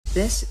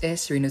This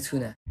is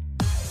Rinotuna.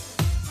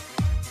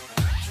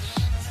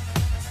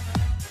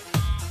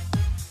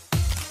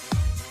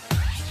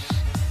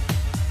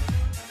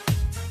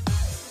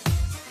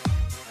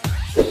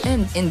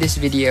 And in this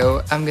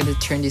video, I'm gonna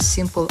turn this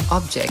simple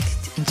object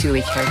into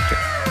a character,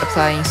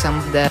 applying some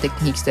of the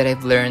techniques that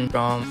I've learned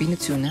from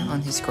Rinotuna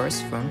on his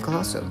course from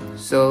Coloso.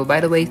 So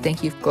by the way,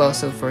 thank you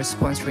Coloso for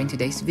sponsoring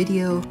today's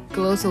video.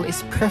 Coloso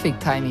is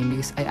perfect timing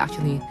because I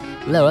actually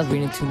love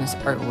Rinotuna's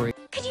artwork.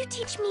 Could you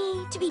teach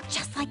me to be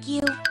just like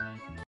you?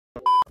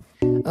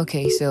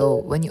 Okay,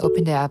 so when you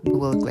open the app, it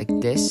will look like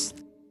this.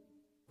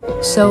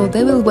 So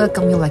they will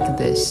welcome you like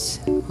this.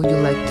 Would you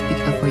like to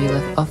pick up where you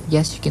left off?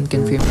 Yes, you can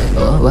confirm it.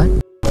 Oh, what?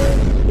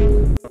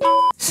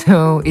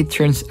 So it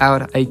turns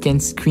out I can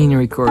screen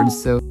record,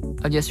 so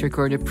I'll just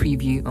record a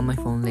preview on my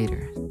phone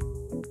later.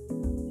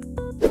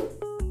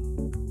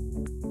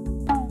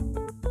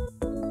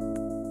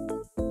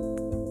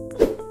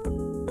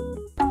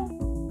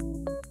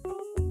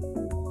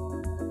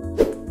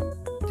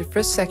 The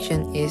first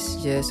section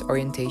is just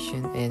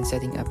orientation and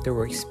setting up the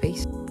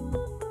workspace.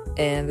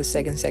 And the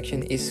second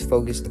section is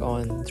focused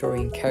on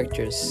drawing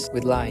characters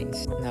with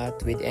lines,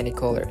 not with any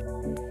color.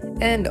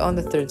 And on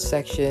the third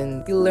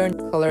section, you'll learn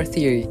color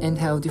theory and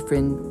how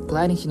different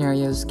lighting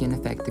scenarios can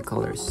affect the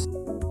colors.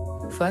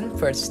 Fun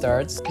first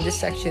starts. In this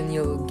section,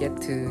 you'll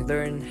get to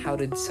learn how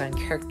to design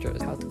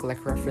characters, how to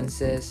collect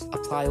references,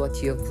 apply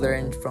what you have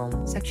learned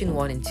from section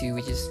 1 and 2,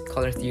 which is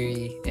color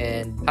theory,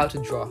 and how to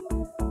draw.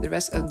 The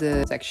rest of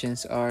the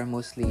sections are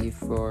mostly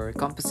for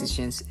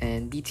compositions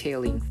and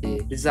detailing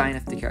the design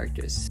of the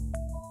characters.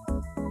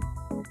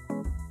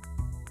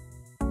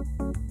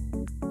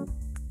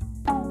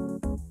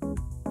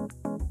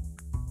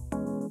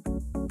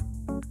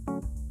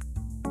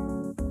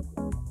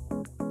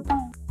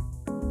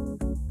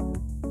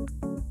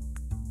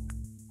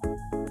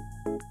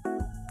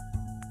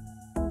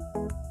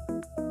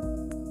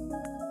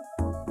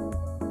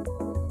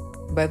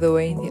 By the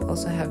way, they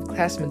also have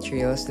class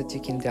materials that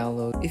you can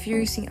download. If you're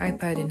using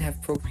iPad and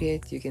have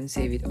Procreate, you can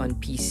save it on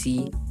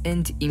PC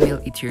and email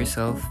it to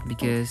yourself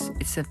because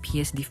it's a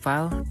PSD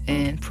file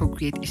and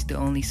Procreate is the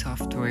only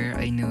software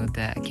I know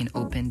that can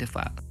open the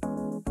file.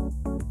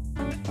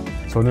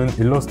 저는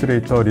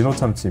일러스트레이터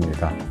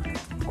리노참치입니다.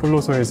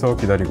 콜로소에서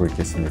기다리고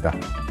있겠습니다.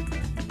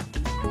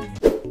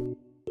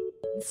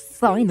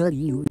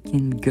 Finally, we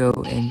can go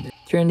and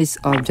turn this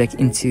object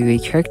into a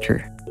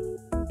character.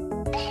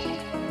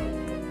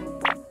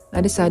 I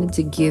decided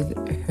to give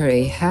her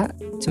a hat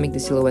to make the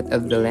silhouette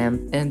of the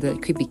lamp and the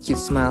creepy cute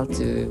smile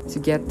to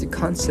get the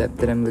concept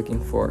that I'm looking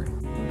for.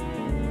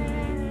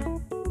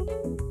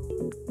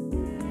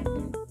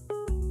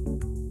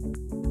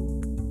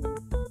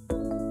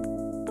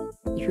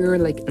 If you're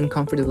like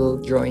uncomfortable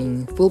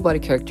drawing full body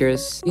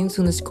characters,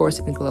 Rinotuna's course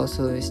in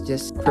Coloso is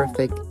just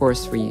perfect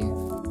course for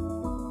you.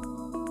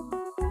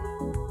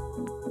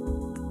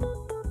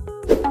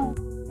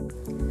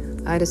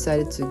 I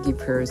decided to give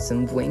her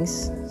some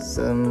wings,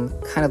 some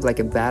kind of like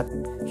a bat,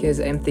 because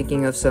I'm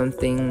thinking of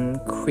something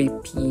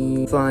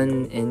creepy,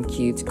 fun, and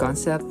cute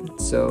concept.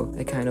 So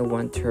I kind of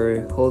want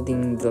her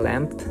holding the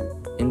lamp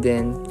and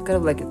then kind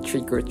of like a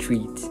trick or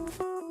treat.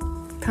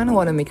 Kind of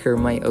want to make her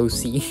my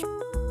OC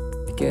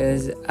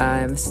because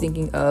I'm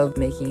thinking of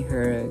making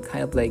her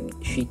kind of like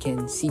she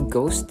can see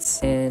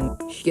ghosts and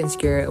she can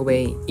scare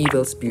away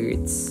evil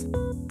spirits.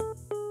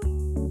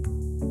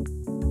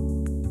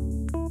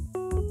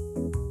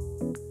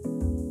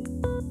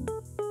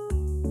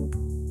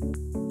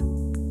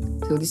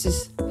 So this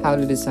is how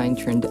the design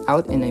turned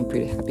out and I'm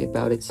pretty happy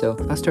about it, so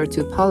I'll start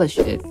to polish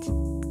it.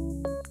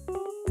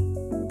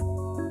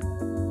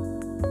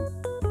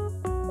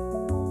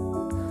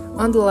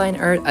 On the line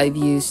art, I've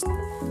used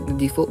the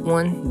default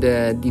one,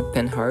 the Deep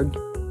Pen Hard.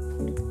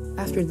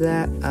 After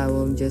that, I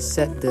will just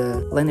set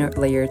the line art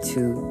layer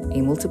to a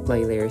multiply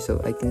layer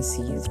so I can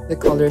see the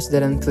colors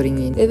that I'm putting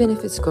in, even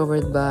if it's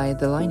covered by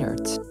the line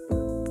art.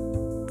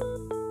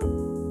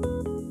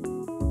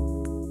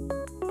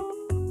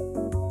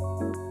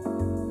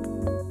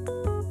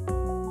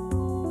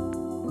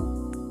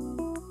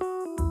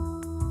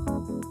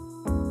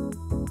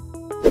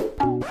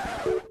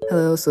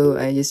 Hello, so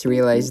I just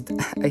realized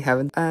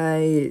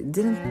I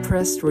didn't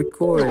press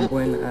record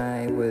when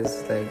I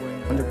was like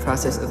on the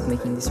process of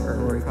making this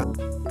artwork.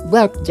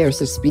 Well,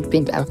 there's a speed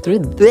paint after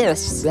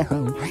this, so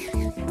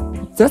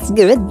that's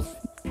good.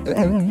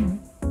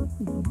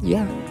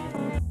 Yeah.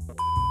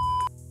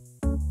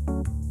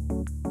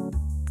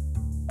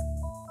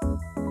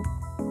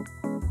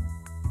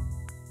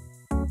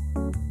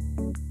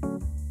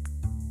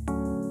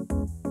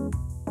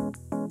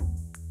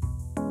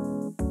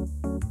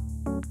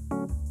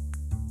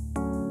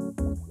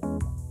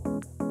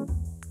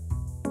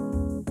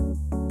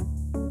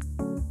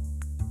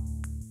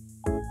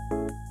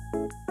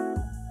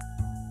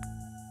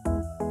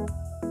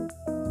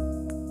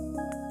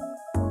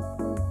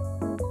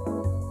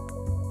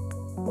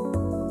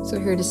 So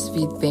here is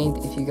speed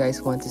paint if you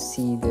guys want to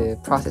see the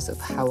process of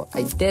how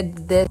I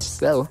did this.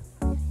 So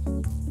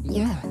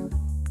yeah.